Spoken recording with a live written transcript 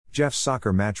Jeff's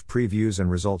Soccer Match Previews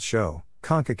and Results Show,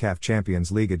 CONCACAF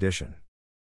Champions League Edition.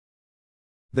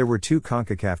 There were two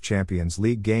CONCACAF Champions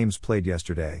League games played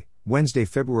yesterday, Wednesday,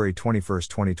 February 21,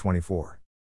 2024.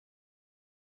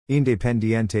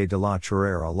 Independiente de la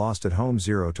Chorrera lost at home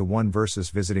 0-1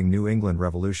 versus visiting New England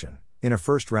Revolution, in a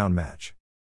first-round match.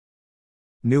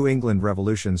 New England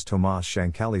Revolution's Tomas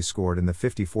Shankali scored in the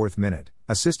 54th minute,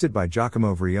 assisted by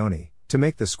Giacomo Vrioni, to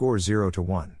make the score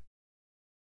 0-1.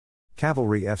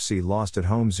 Cavalry FC lost at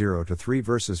home 0-3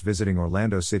 versus visiting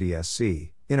Orlando City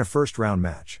SC, in a first-round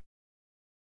match.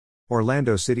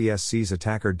 Orlando City SC's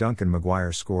attacker Duncan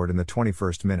Maguire scored in the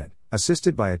 21st minute,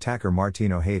 assisted by attacker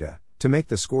Martin Ojeda, to make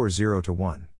the score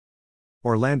 0-1.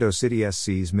 Orlando City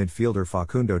SC's midfielder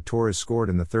Facundo Torres scored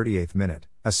in the 38th minute,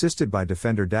 assisted by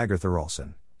defender Dagger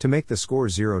Thorolfsson, to make the score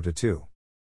 0-2.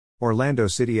 Orlando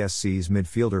City SC's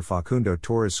midfielder Facundo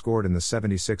Torres scored in the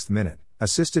 76th minute,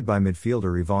 assisted by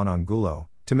midfielder Ivan Angulo,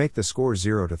 to make the score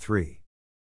 0-3.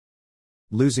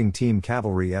 Losing team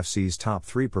Cavalry FC's top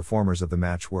three performers of the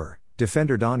match were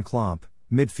defender Don Klomp,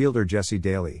 midfielder Jesse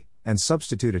Daly, and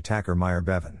substitute attacker Meyer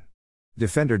Bevan.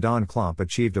 Defender Don Klomp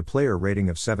achieved a player rating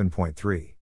of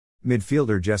 7.3.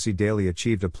 Midfielder Jesse Daly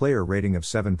achieved a player rating of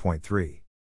 7.3.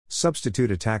 Substitute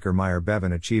attacker Meyer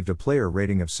Bevan achieved a player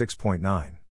rating of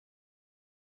 6.9.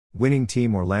 Winning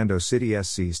team Orlando City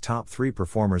SC's top three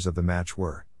performers of the match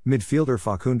were midfielder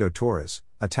Facundo Torres,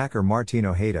 attacker Martin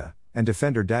Ojeda, and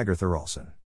defender Dagger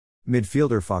Thorolfsson.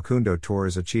 Midfielder Facundo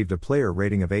Torres achieved a player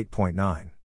rating of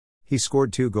 8.9. He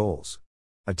scored 2 goals.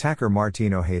 Attacker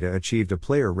Martin Ojeda achieved a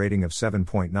player rating of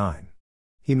 7.9.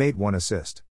 He made 1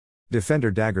 assist.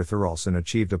 Defender Dagger Thorolfsson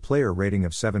achieved a player rating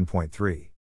of 7.3.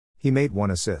 He made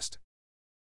 1 assist.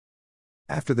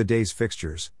 After the day's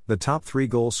fixtures, the top 3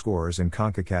 goal scorers in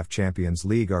CONCACAF Champions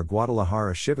League are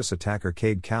Guadalajara Chivas attacker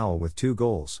Cade Cowell with 2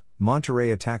 goals,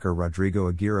 Monterrey attacker Rodrigo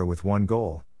Aguirre with 1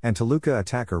 goal, and Toluca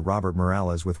attacker Robert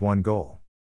Morales with 1 goal.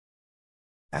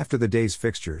 After the day's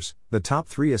fixtures, the top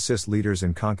 3 assist leaders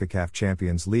in CONCACAF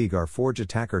Champions League are Forge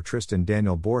attacker Tristan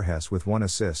Daniel Borges with 1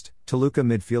 assist, Toluca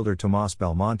midfielder Tomas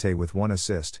Belmonte with 1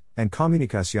 assist, and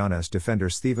Comunicaciones defender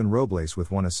Steven Robles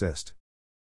with 1 assist.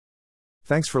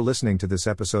 Thanks for listening to this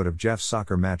episode of Jeff's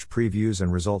Soccer Match Previews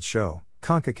and Results Show,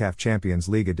 CONCACAF Champions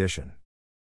League Edition.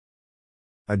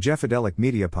 A Jeffadelic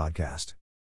Media Podcast.